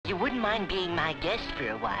wouldn't mind being my guest for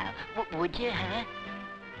a while, would you, huh?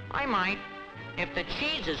 I might, if the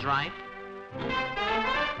cheese is right.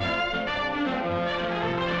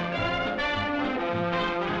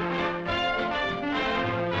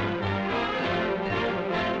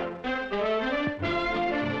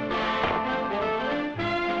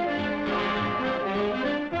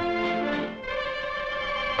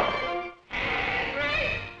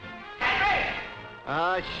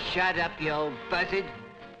 Oh, shut up, you old buzzard.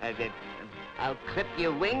 I'll clip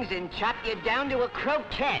your wings and chop you down to a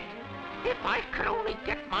croquette. If I could only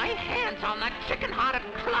get my hands on that chicken-hearted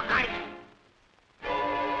cluck,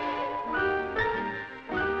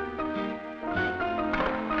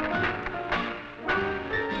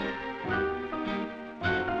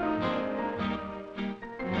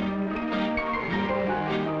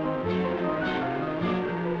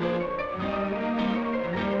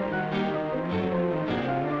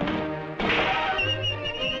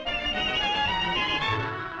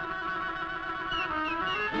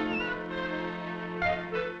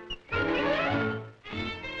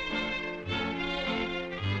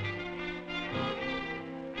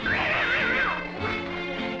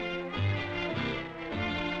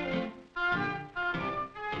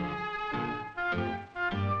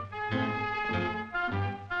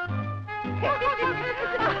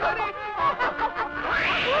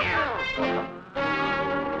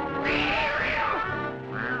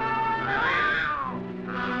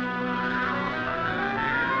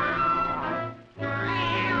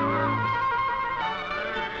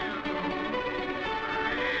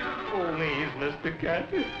 Mr. Cat,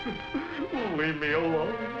 leave me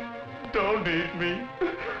alone. Don't eat me.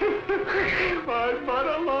 My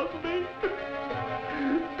mother loves me.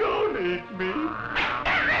 Don't eat me.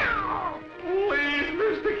 Please,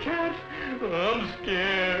 Mr. Cat, I'm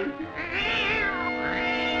scared.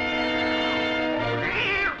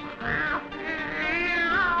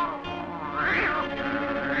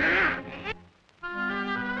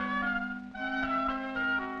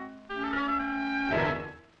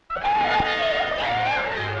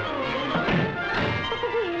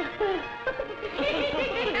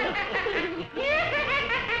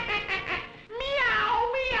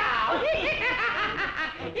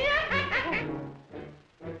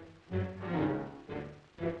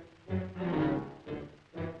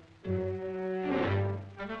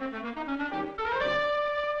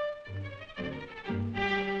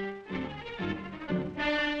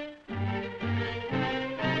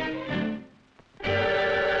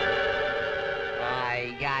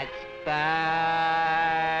 Spurs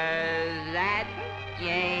that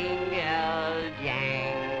jingle,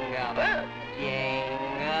 jangle, jingle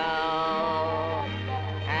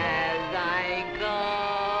as I go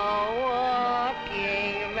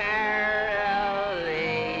walking merrily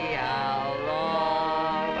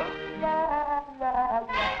along.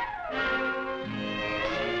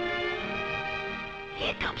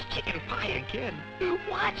 Here comes Chicken Pie again.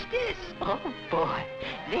 Watch this. Oh, boy.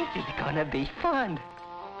 This is gonna be fun.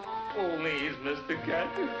 Please, Mr. Cat,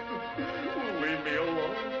 leave me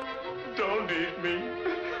alone. Don't eat me.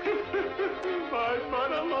 My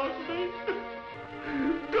mother loves me.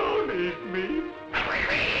 Don't eat me.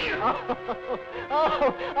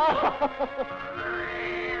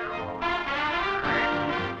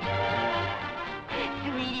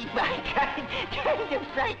 Sweetie pie trying to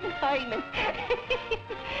frighten Hyman.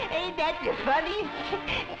 Ain't that the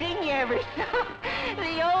funniest thing you ever saw?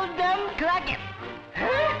 The old dumb clucker.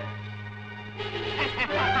 Huh?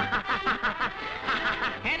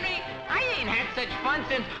 Henry, I ain't had such fun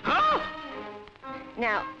since... Huh?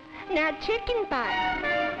 Now, Chicken Pie.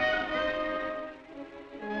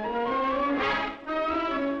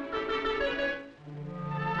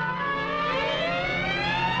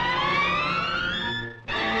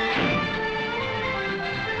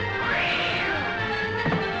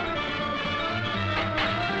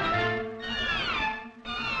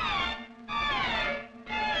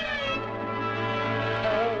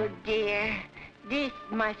 Oh, dear. This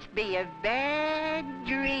must be a bad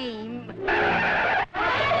dream.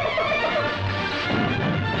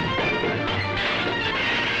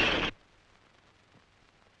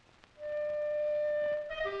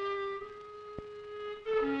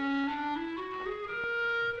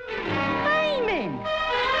 Hyman!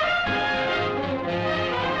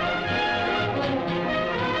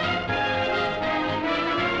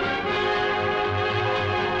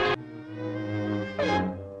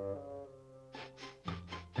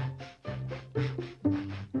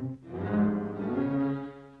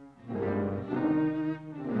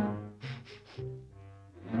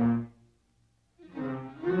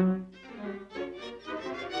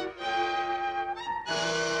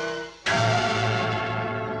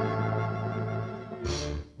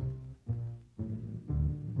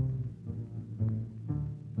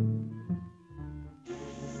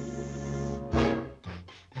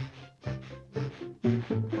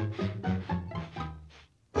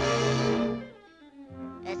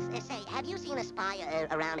 spy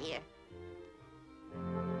around here?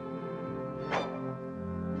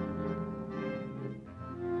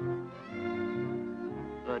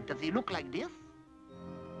 Does he look like this?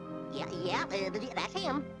 Yeah, that's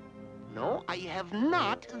him. No, I have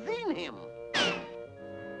not seen him.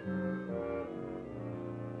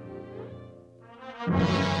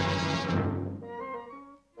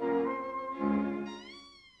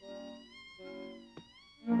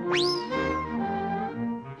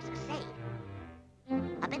 Say,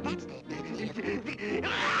 I bet that's the...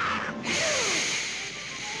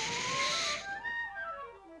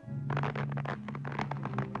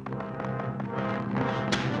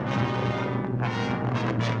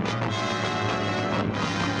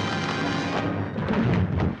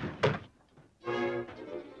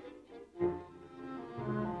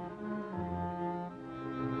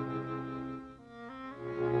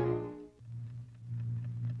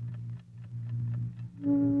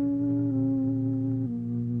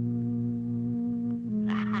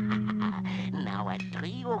 Now at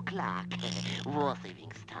 3 o'clock, war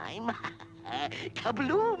savings time.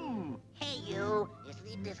 Kabloom! Hey, you.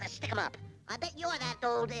 Stick 'em up. I bet you're that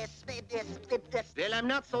old, Well, I'm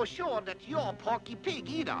not so sure that you're Porky Pig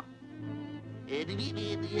either.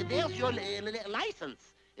 There's your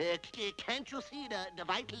license. Can't you see the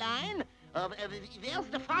white line? There's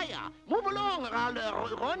the fire. Move along or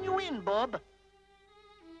I'll run you in, Bob.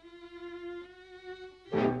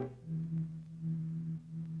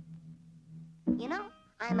 You know,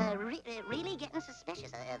 I'm really getting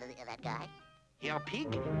suspicious of that guy. Here,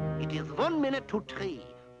 Pig, it is 1 minute to 3.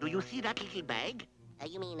 Do you see that little bag?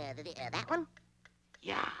 You mean that one?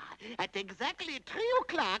 Yeah, at exactly 3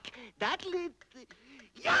 o'clock, that little...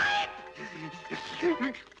 Yipe!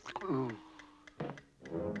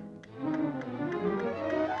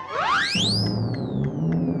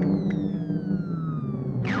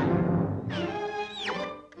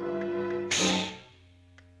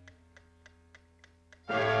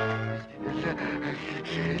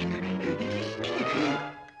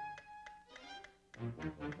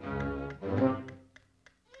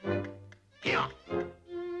 Here.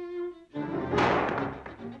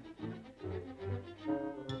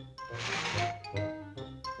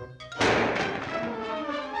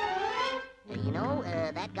 You know,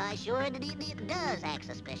 that guy sure does act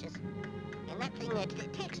suspicious. And that thing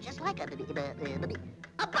ticks just like a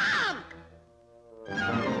bomb!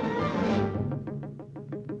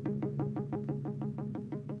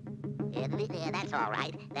 Yeah, that's all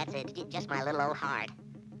right. That's just my little old heart.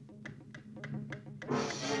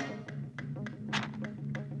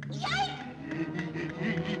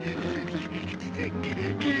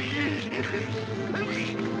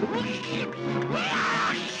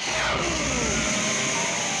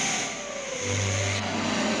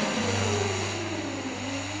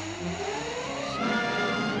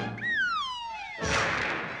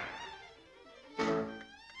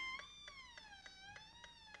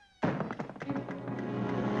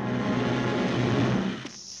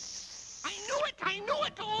 I knew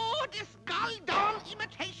it! Oh, this gall-darn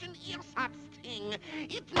imitation earsatz thing.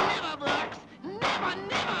 It never works. Never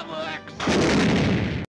works.